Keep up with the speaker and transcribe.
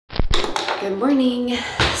Good morning.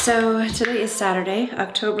 So today is Saturday,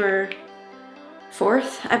 October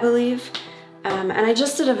 4th, I believe. And I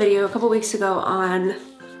just did a video a couple weeks ago on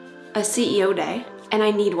a CEO day, and I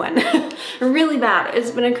need one really bad. It's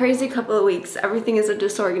been a crazy couple of weeks. Everything is a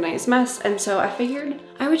disorganized mess, and so I figured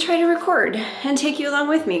I would try to record and take you along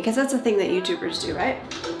with me, because that's a thing that YouTubers do, right?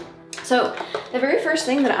 So the very first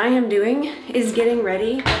thing that I am doing is getting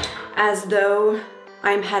ready as though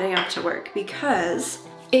I'm heading up to work, because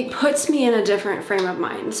it puts me in a different frame of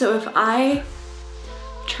mind. So if I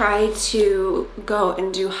try to go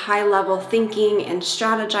and do high level thinking and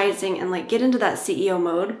strategizing and like get into that CEO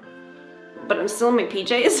mode, but I'm still in my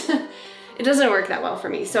PJs, it doesn't work that well for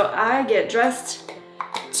me. So I get dressed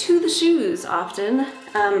to the shoes often.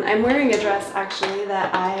 I'm wearing a dress actually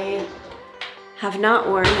that I have not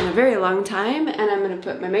worn in a very long time, and I'm gonna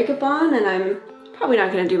put my makeup on, and I'm probably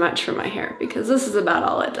not gonna do much for my hair because this is about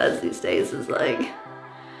all it does these days, is like,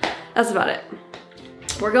 that's about it.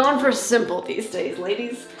 We're going for simple these days,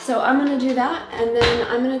 ladies. So I'm gonna do that, and then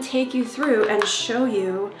I'm gonna take you through and show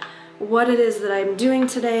you what it is that I'm doing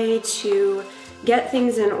today to get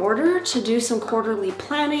things in order, to do some quarterly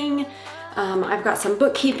planning. I've got some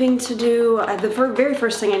bookkeeping to do. The very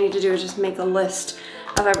first thing I need to do is just make a list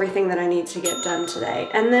of everything that I need to get done today.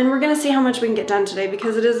 And then we're gonna see how much we can get done today,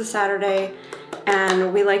 because it is a Saturday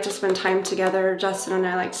and we like to spend time together. Justin and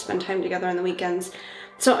I like to spend time together on the weekends.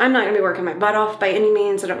 So I'm not gonna be working my butt off by any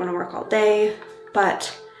means. I don't wanna work all day,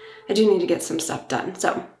 but I do need to get some stuff done.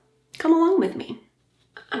 So come along with me.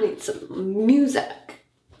 I need some music.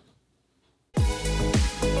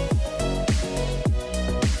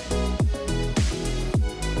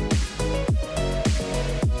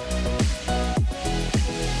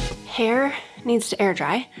 Hair needs to air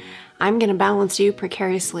dry. I'm gonna balance you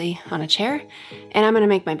precariously on a chair, and I'm gonna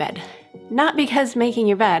make my bed. Not because making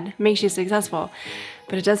your bed makes you successful,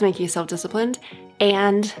 but it does make you self-disciplined,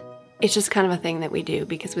 and it's just kind of a thing that we do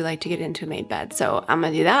because we like to get into a made bed. So I'm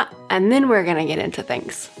gonna do that, and then we're gonna get into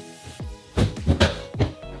things.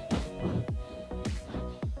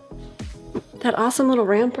 That awesome little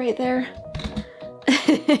ramp right there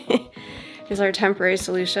is our temporary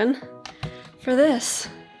solution for this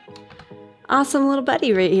awesome little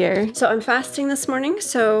buddy right here. So I'm fasting this morning,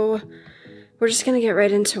 so we're just gonna get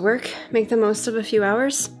right into work, make the most of a few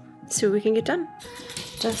hours, see what we can get done.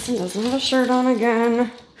 Justin doesn't have a shirt on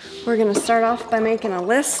again. We're gonna start off by making a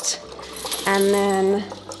list and then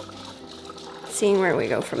seeing where we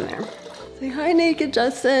go from there. Say hi, naked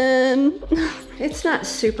Justin. It's not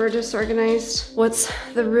super disorganized. What's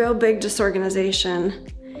the real big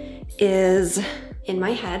disorganization is in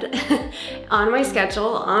my head, on my schedule,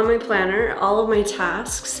 on my planner, all of my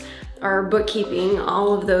tasks, our bookkeeping,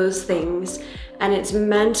 all of those things. And it's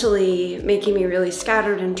mentally making me really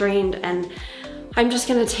scattered and drained. And I'm just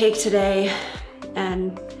gonna take today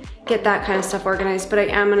and get that kind of stuff organized. But I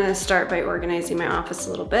am gonna start by organizing my office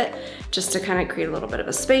a little bit, just to kind of create a little bit of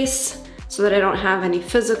a space so that I don't have any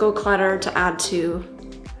physical clutter to add to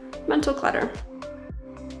mental clutter.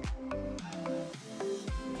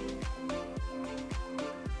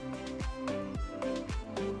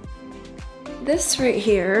 This right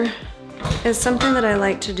here is something that I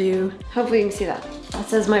like to do. Hopefully you can see that. That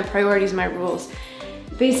says my priorities, my rules.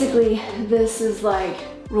 Basically, this is like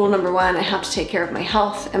rule number one. I have to take care of my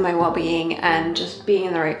health and my well-being and just being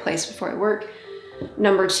in the right place before I work.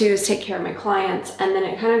 Number two is take care of my clients, and then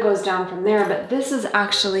it kind of goes down from there, but this is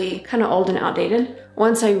actually kind of old and outdated.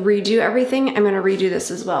 Once I redo everything, I'm gonna redo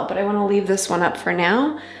this as well, but I wanna leave this one up for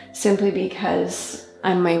now, simply because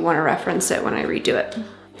I might wanna reference it when I redo it.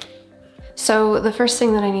 So the first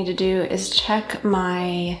thing that I need to do is check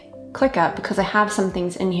my ClickUp, because I have some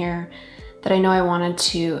things in here that I know I wanted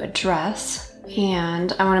to address,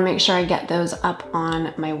 and I wanna make sure I get those up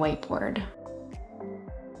on my whiteboard.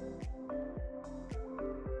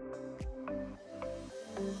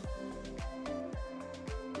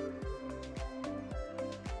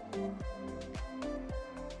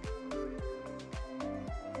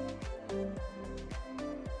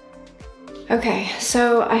 Okay,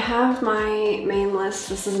 so I have my main list.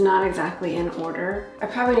 This is not exactly in order. I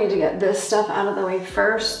probably need to get this stuff out of the way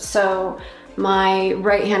first. So my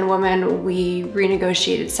right-hand woman, we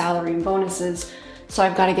renegotiated salary and bonuses. So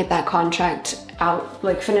I've got to get that contract out,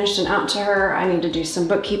 like finished and out to her. I need to do some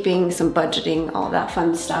bookkeeping, some budgeting, all of that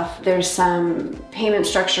fun stuff. There's some payment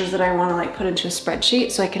structures that I want to like put into a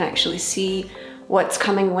spreadsheet so I can actually see what's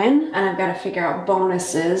coming when. And I've got to figure out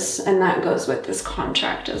bonuses, and that goes with this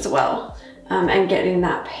contract as well. And getting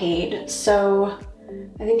that paid. So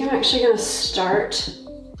I think I'm actually gonna start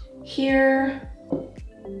here.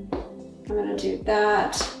 I'm gonna do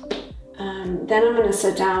that. Then I'm gonna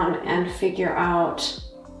sit down and figure out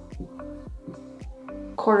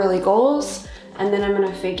quarterly goals, and then I'm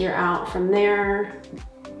gonna figure out from there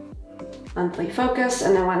monthly focus,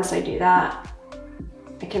 and then once I do that,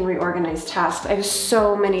 I can reorganize tasks. I have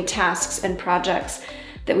so many tasks and projects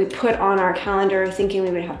that we put on our calendar thinking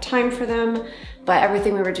we would have time for them, but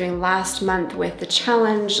everything we were doing last month with the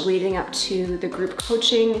challenge leading up to the group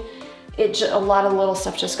coaching, a lot of little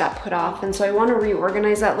stuff just got put off. And so I want to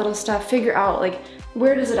reorganize that little stuff, figure out like,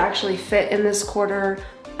 where does it actually fit in this quarter?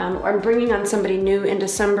 I'm bringing on somebody new in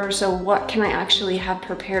December, so what can I actually have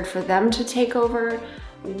prepared for them to take over?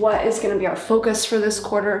 What is going to be our focus for this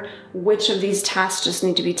quarter? Which of these tasks just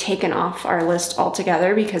need to be taken off our list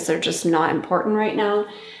altogether because they're just not important right now?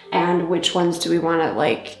 And which ones do we want to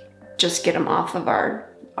like just get them off of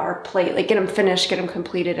our plate, like get them finished, get them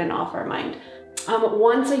completed and off our mind.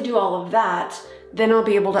 Once I do all of that, then I'll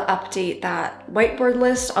be able to update that whiteboard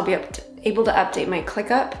list. I'll be able to update my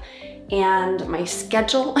ClickUp and my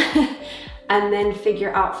schedule and then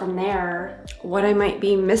figure out from there what I might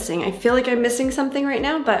be missing. I feel like I'm missing something right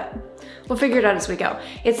now, but we'll figure it out as we go.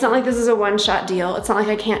 It's not like this is a one-shot deal. It's not like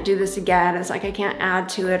I can't do this again. It's like I can't add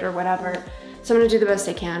to it or whatever. So I'm gonna do the best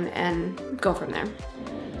I can and go from there.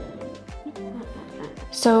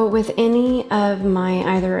 So with any of my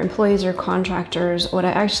either employees or contractors, what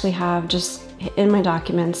I actually have just in my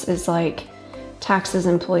documents is like taxes,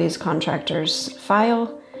 employees, contractors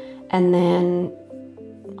file, and then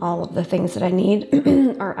all of the things that I need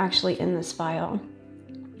are actually in this file.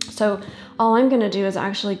 So all I'm gonna do is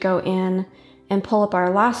actually go in and pull up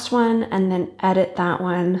our last one and then edit that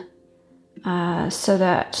one so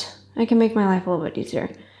that I can make my life a little bit easier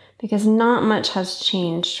because not much has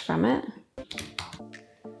changed from it.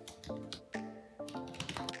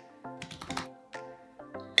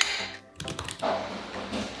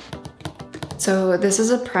 So this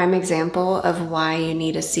is a prime example of why you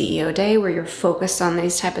need a CEO day where you're focused on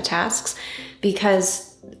these type of tasks,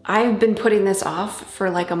 because I've been putting this off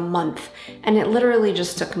for like a month and it literally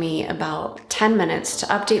just took me about 10 minutes to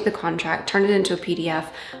update the contract, turn it into a PDF,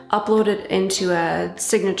 upload it into a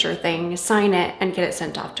signature thing, sign it, and get it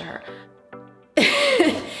sent off to her.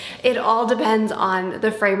 It all depends on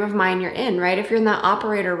the frame of mind you're in, right? If you're in that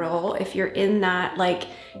operator role, if you're in that like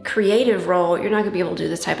creative role, you're not gonna be able to do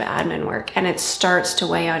this type of admin work and it starts to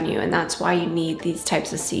weigh on you, and that's why you need these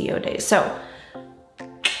types of CEO days. So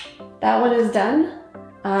that one is done.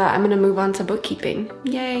 I'm gonna move on to bookkeeping.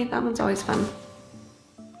 Yay, that one's always fun.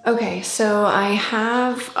 Okay, so I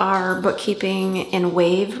have our bookkeeping in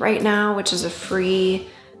Wave right now, which is a free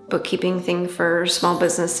bookkeeping thing for small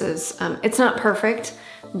businesses. It's not perfect,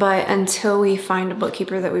 but until we find a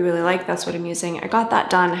bookkeeper that we really like, that's what I'm using. I got that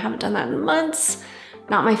done. I haven't done that in months.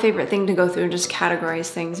 Not my favorite thing to go through and just categorize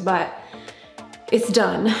things, but it's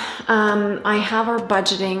done. I have our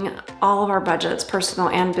budgeting, all of our budgets, personal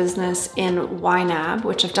and business, in YNAB,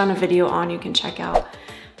 which I've done a video on, you can check out.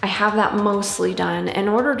 I have that mostly done. In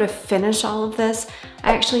order to finish all of this,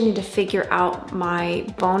 I actually need to figure out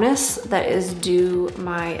my bonus that is due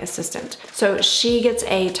my assistant. So she gets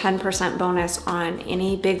a 10% bonus on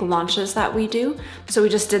any big launches that we do. So we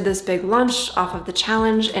just did this big launch off of the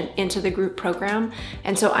challenge and into the group program.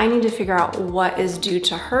 And so I need to figure out what is due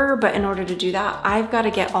to her. But in order to do that, I've got to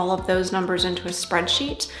get all of those numbers into a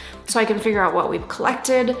spreadsheet so I can figure out what we've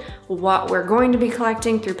collected, what we're going to be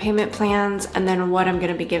collecting through payment plans, and then what I'm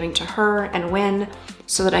going to be giving to her and when,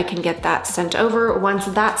 so that I can get that sent over. Once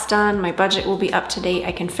that's done, my budget will be up to date.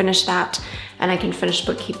 I can finish that and I can finish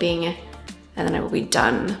bookkeeping, and then I will be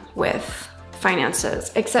done with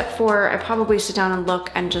finances. Except for I probably sit down and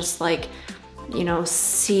look and just like, you know,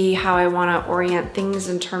 see how I want to orient things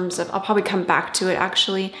in terms of, I'll probably come back to it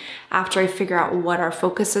actually after I figure out what our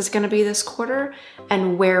focus is going to be this quarter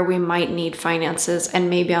and where we might need finances, and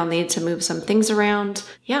maybe I'll need to move some things around.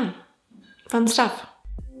 Yeah, fun stuff.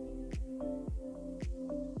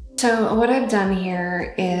 So what I've done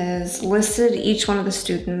here is listed each one of the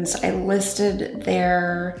students. I listed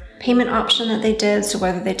their payment option that they did, so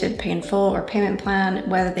whether they did pay in full or payment plan,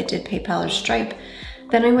 whether they did PayPal or Stripe.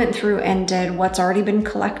 Then I went through and did what's already been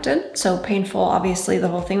collected. So pay in full, obviously the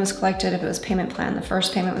whole thing was collected. If it was payment plan, the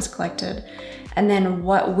first payment was collected. And then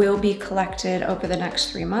what will be collected over the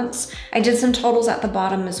next 3 months. I did some totals at the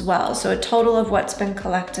bottom as well. So a total of what's been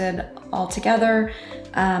collected altogether,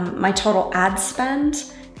 my total ad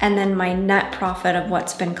spend, and then my net profit of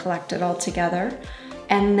what's been collected altogether.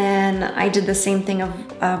 And then I did the same thing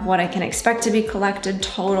of what I can expect to be collected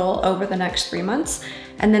total over the next 3 months.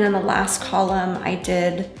 And then in the last column, I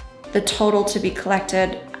did the total to be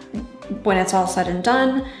collected when it's all said and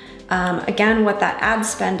done, again, what that ad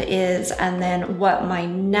spend is, and then what my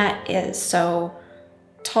net is. So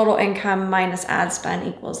total income minus ad spend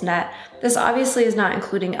equals net. This obviously is not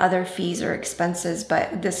including other fees or expenses,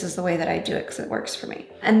 but this is the way that I do it because it works for me.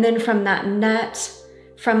 And then from that net,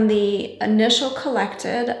 from the initial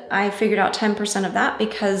collected, I figured out 10% of that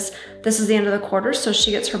because this is the end of the quarter, so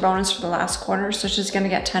she gets her bonus for the last quarter, so she's gonna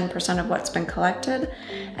get 10% of what's been collected.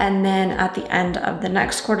 And then at the end of the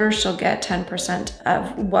next quarter, she'll get 10%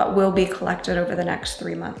 of what will be collected over the next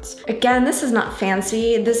 3 months. Again, this is not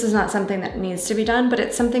fancy. This is not something that needs to be done, but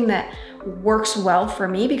it's something that works well for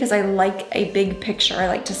me because I like a big picture. I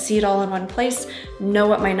like to see it all in one place, know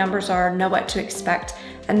what my numbers are, know what to expect,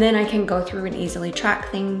 and then I can go through and easily track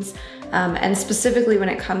things. And specifically when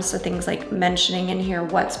it comes to things like mentioning in here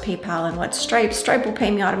what's PayPal and what's Stripe. Stripe will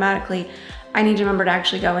pay me automatically. I need to remember to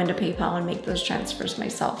actually go into PayPal and make those transfers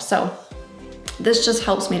myself. So this just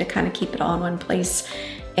helps me to kind of keep it all in one place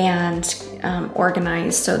and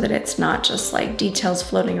organize so that it's not just like details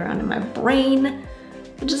floating around in my brain,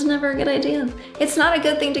 which is never a good idea. It's not a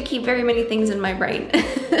good thing to keep very many things in my brain.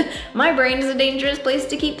 My brain is a dangerous place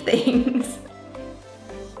to keep things.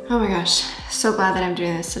 Oh my gosh, so glad that I'm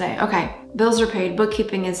doing this today. Okay, bills are paid,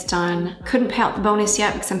 bookkeeping is done. Couldn't pay out the bonus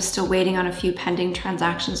yet because I'm still waiting on a few pending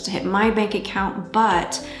transactions to hit my bank account,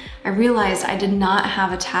 but I realized I did not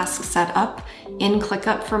have a task set up in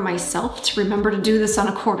ClickUp for myself to remember to do this on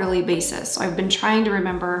a quarterly basis. So I've been trying to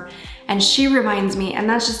remember, and she reminds me, and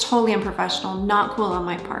that's just totally unprofessional, not cool on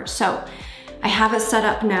my part. So I have it set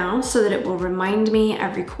up now so that it will remind me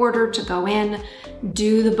every quarter to go in,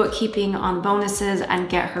 do the bookkeeping on bonuses, and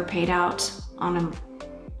get her paid out on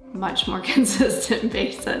a much more consistent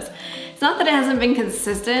basis. It's not that it hasn't been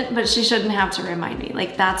consistent, but she shouldn't have to remind me.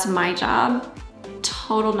 Like, that's my job.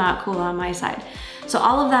 Total not cool on my side. So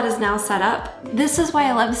all of that is now set up. This is why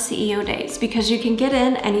I love CEO days, because you can get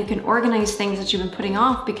in and you can organize things that you've been putting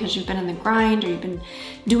off because you've been in the grind or you've been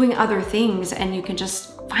doing other things, and you can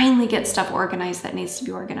just finally get stuff organized that needs to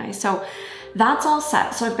be organized. So that's all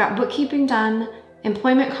set. So I've got bookkeeping done,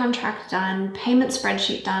 employment contract done, payment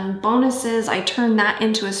spreadsheet done, bonuses, I turned that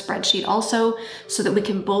into a spreadsheet also so that we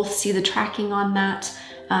can both see the tracking on that.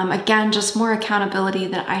 Again, just more accountability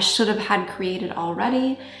that I should have had created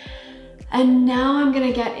already. And now I'm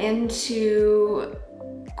gonna get into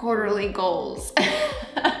quarterly goals.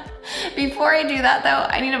 Before I do that though,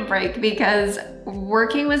 I need a break because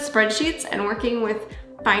working with spreadsheets and working with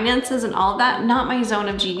finances and all of that, not my zone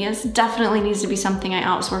of genius. Definitely needs to be something I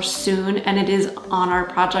outsource soon, and it is on our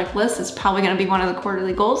project list. It's probably gonna be one of the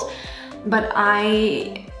quarterly goals. But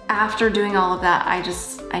after doing all of that,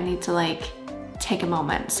 I need to like take a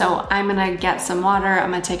moment. So I'm gonna get some water,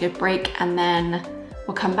 I'm gonna take a break, and then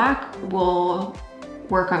we'll come back, we'll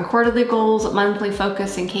work on quarterly goals, monthly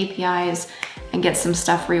focus and KPIs, and get some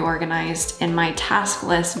stuff reorganized in my task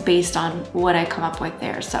list based on what I come up with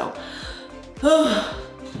there. So,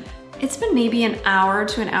 it's been maybe an hour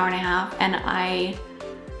to an hour and a half, and I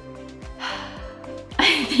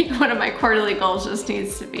think one of my quarterly goals just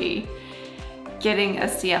needs to be getting a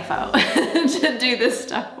CFO to do this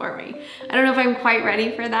stuff for me. I don't know if I'm quite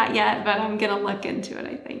ready for that yet, but I'm gonna look into it,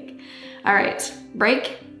 I think. All right,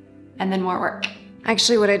 break, and then more work.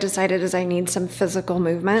 Actually, what I decided is I need some physical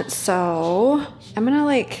movement, so I'm gonna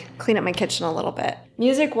like clean up my kitchen a little bit.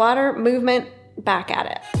 Music, water, movement, back at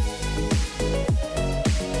it.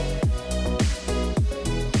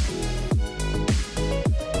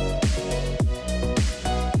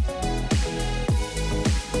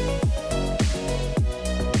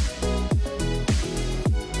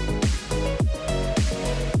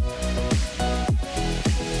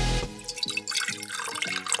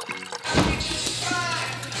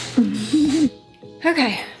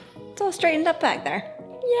 Okay, it's all straightened up back there.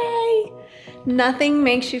 Yay! Nothing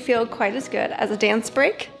makes you feel quite as good as a dance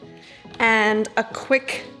break and a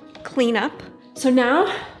quick cleanup. So now,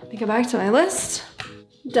 let me go back to my list.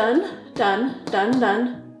 Done, done, done,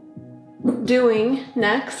 done. Doing,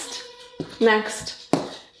 next, next,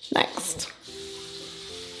 next.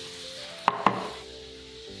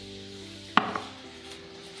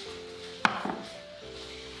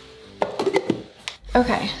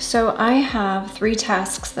 Okay, so I have 3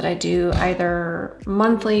 tasks that I do either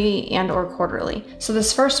monthly and or quarterly. So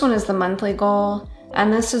this first one is the monthly goal,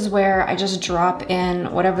 and this is where I just drop in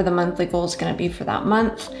whatever the monthly goal is going to be for that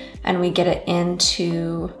month, and we get it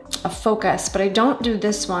into a focus. But I don't do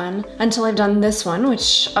this one until I've done this one,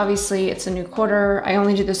 which obviously it's a new quarter. I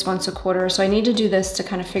only do this once a quarter, so I need to do this to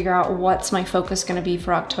kind of figure out what's my focus going to be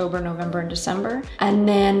for October, November, and December. And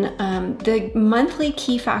then the monthly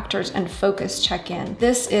key factors and focus check-in.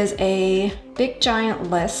 This is a big giant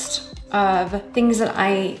list of things that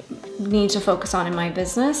I need to focus on in my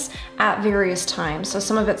business at various times. So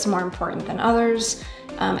some of it's more important than others.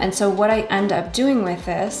 And so what I end up doing with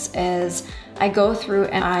this is I go through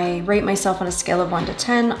and I rate myself on a scale of 1 to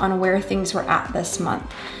 10 on where things were at this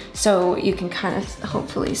month. So you can kind of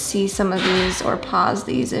hopefully see some of these, or pause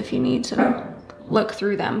these if you need to look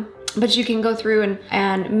through them. But you can go through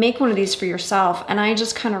and make one of these for yourself. And I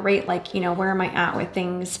just kind of rate, like, you know, where am I at with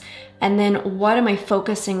things? And then what am I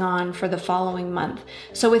focusing on for the following month?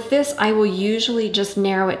 So with this, I will usually just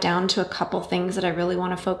narrow it down to a couple things that I really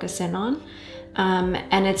want to focus in on.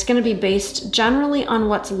 And it's going to be based generally on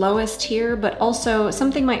what's lowest here, but also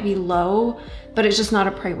something might be low, but it's just not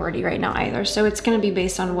a priority right now either. So it's going to be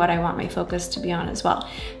based on what I want my focus to be on as well.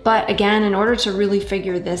 But again, in order to really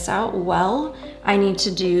figure this out well, I need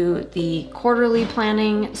to do the quarterly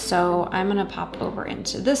planning. So I'm going to pop over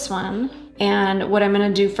into this one. And what I'm going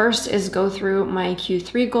to do first is go through my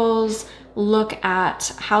Q3 goals, look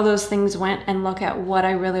at how those things went, and look at what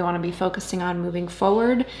I really want to be focusing on moving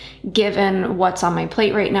forward, given what's on my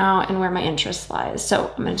plate right now and where my interest lies.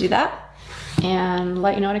 So I'm going to do that and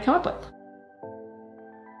let you know what I come up with.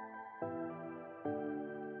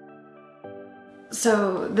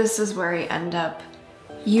 So this is where I end up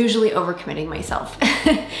usually overcommitting myself.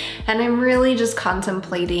 And I'm really just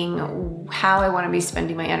contemplating how I want to be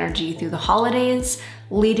spending my energy through the holidays,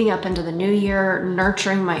 leading up into the new year,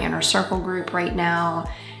 nurturing my inner circle group right now,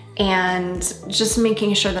 and just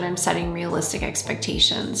making sure that I'm setting realistic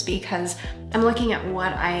expectations, because I'm looking at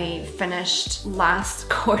what I finished last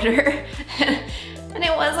quarter and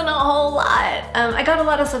it wasn't a whole lot. I got a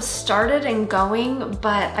lot of stuff started and going,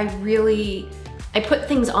 but I put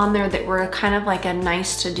things on there that were kind of like a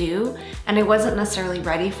nice to do, and I wasn't necessarily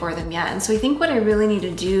ready for them yet. And so I think what I really need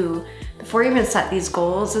to do before I even set these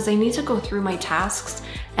goals is I need to go through my tasks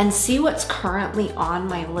and see what's currently on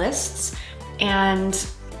my lists and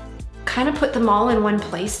kind of put them all in one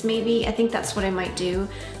place maybe. I think that's what I might do,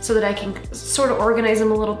 so that I can sort of organize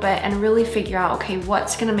them a little bit and really figure out, okay,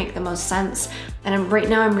 what's gonna make the most sense. And right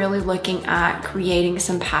now I'm really looking at creating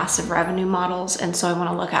some passive revenue models. And so I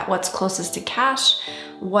wanna look at what's closest to cash,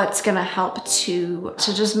 what's gonna help to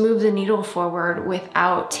just move the needle forward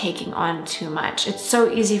without taking on too much. It's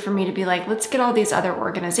so easy for me to be like, let's get all these other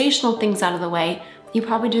organizational things out of the way. You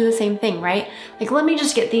probably do the same thing, right? Like, let me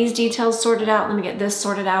just get these details sorted out, let me get this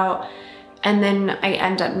sorted out, and then I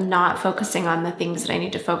end up not focusing on the things that I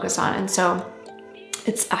need to focus on. And so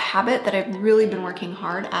it's a habit that I've really been working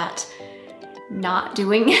hard at not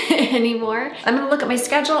doing anymore. I'm gonna look at my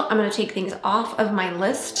schedule, I'm gonna take things off of my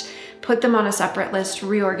list, put them on a separate list,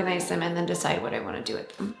 reorganize them, and then decide what I wanna do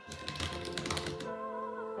with them.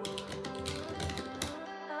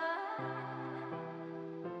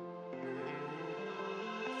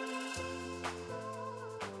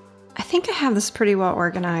 I think I have this pretty well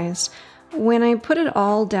organized. When I put it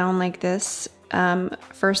all down like this,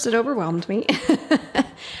 first it overwhelmed me.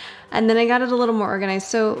 And then I got it a little more organized.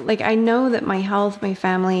 So like, I know that my health, my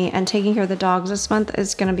family, and taking care of the dogs this month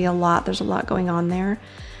is gonna be a lot. There's a lot going on there.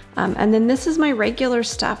 And then this is my regular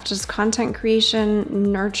stuff, just content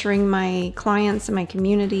creation, nurturing my clients and my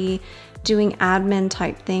community, doing admin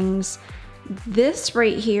type things. This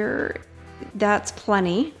right here, that's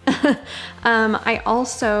plenty.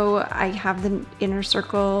 I have the inner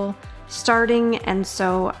circle starting, and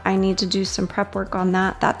so I need to do some prep work on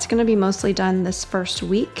that. That's gonna be mostly done this first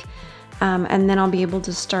week. And then I'll be able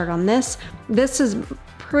to start on this. This is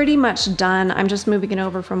pretty much done. I'm just moving it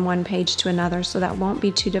over from one page to another, so that won't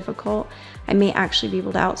be too difficult. I may actually be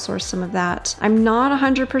able to outsource some of that. I'm not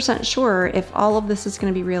 100% sure if all of this is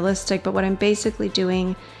gonna be realistic, but what I'm basically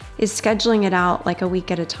doing is scheduling it out like a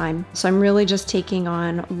week at a time. So I'm really just taking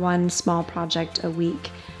on one small project a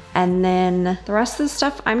week. And then the rest of the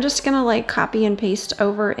stuff, I'm just gonna like copy and paste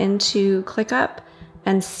over into ClickUp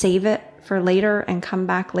and save it for later and come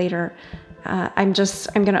back later. I'm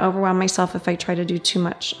gonna overwhelm myself if I try to do too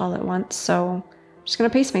much all at once. So I'm just gonna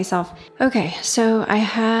pace myself. Okay, so I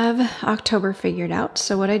have October figured out.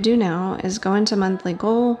 So what I do now is go into monthly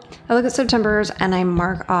goal. I look at September's and I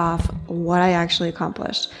mark off what I actually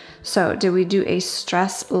accomplished. So did we do a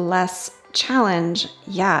stress less challenge?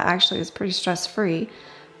 Yeah, actually it's pretty stress free.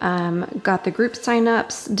 Got the group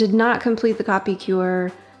signups, did not complete the copy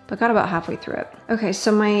cure, but got about halfway through it. Okay,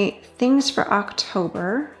 so my things for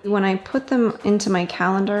October, when I put them into my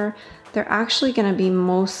calendar, they're actually gonna be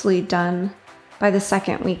mostly done by the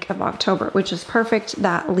second week of October, which is perfect.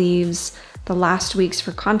 That leaves the last weeks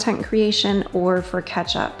for content creation or for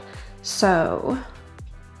catch up. So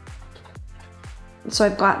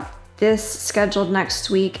I've got this scheduled next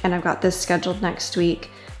week and I've got this scheduled next week.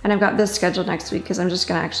 And I've got this scheduled next week because I'm just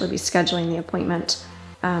gonna actually be scheduling the appointment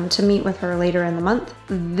to meet with her later in the month.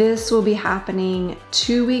 This will be happening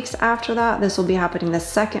 2 weeks after that. This will be happening the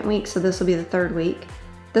second week, so this will be the third week.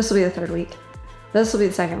 This will be the third week. This will be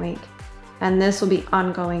the second week. And this will be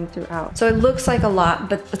ongoing throughout. So it looks like a lot,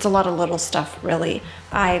 but it's a lot of little stuff, really.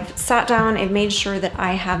 I've sat down and made sure that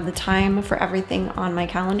I have the time for everything on my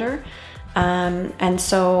calendar. And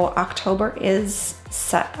so October is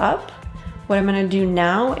set up. What I'm gonna do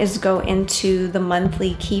now is go into the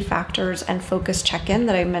monthly key factors and focus check-in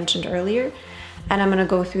that I mentioned earlier. And I'm gonna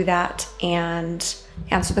go through that and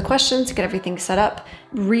answer the questions, get everything set up,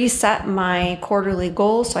 reset my quarterly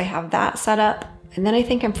goals so I have that set up. And then I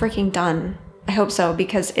think I'm freaking done. I hope so,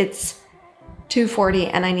 because it's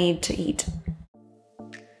 2:40 and I need to eat.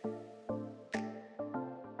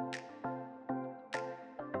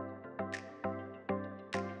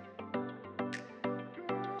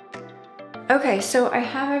 Okay, so I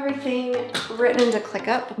have everything written into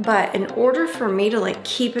ClickUp, but in order for me to like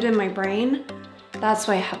keep it in my brain, that's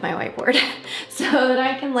why I have my whiteboard, so that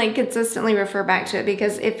I can like consistently refer back to it,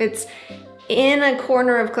 because if it's in a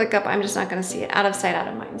corner of ClickUp, I'm just not gonna see it. Out of sight, out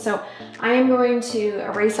of mind. So I am going to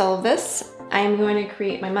erase all of this. I am going to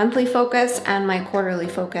create my monthly focus and my quarterly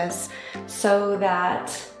focus so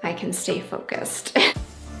that I can stay focused.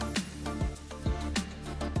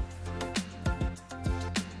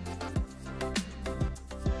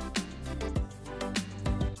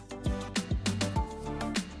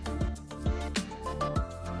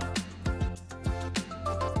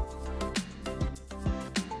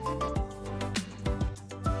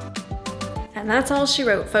 And that's all she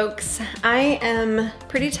wrote, folks. I am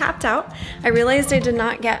pretty tapped out. I realized I did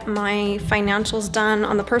not get my financials done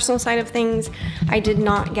on the personal side of things. I did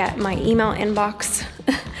not get my email inbox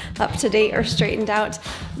up to date or straightened out,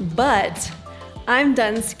 but I'm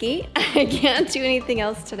done ski. I can't do anything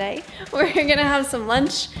else today. We're gonna have some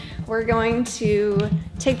lunch. We're going to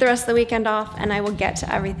take the rest of the weekend off, and I will get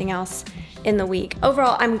to everything else in the week.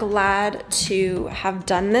 Overall, I'm glad to have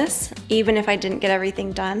done this, even if I didn't get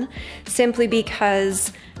everything done, simply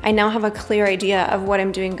because I now have a clear idea of what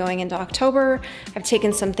I'm doing going into October. I've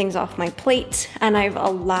taken some things off my plate, and I've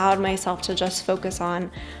allowed myself to just focus on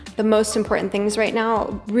the most important things right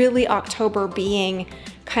now, really October being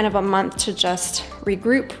kind of a month to just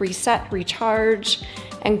regroup, reset, recharge,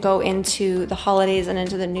 and go into the holidays and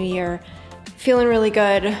into the new year feeling really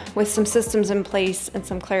good with some systems in place and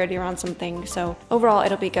some clarity around some things. So overall,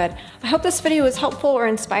 it'll be good. I hope this video was helpful or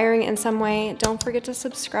inspiring in some way. Don't forget to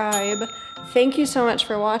subscribe. Thank you so much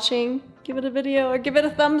for watching. Give it a video or give it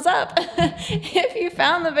a thumbs up if you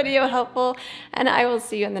found the video helpful, and I will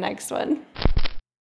see you in the next one.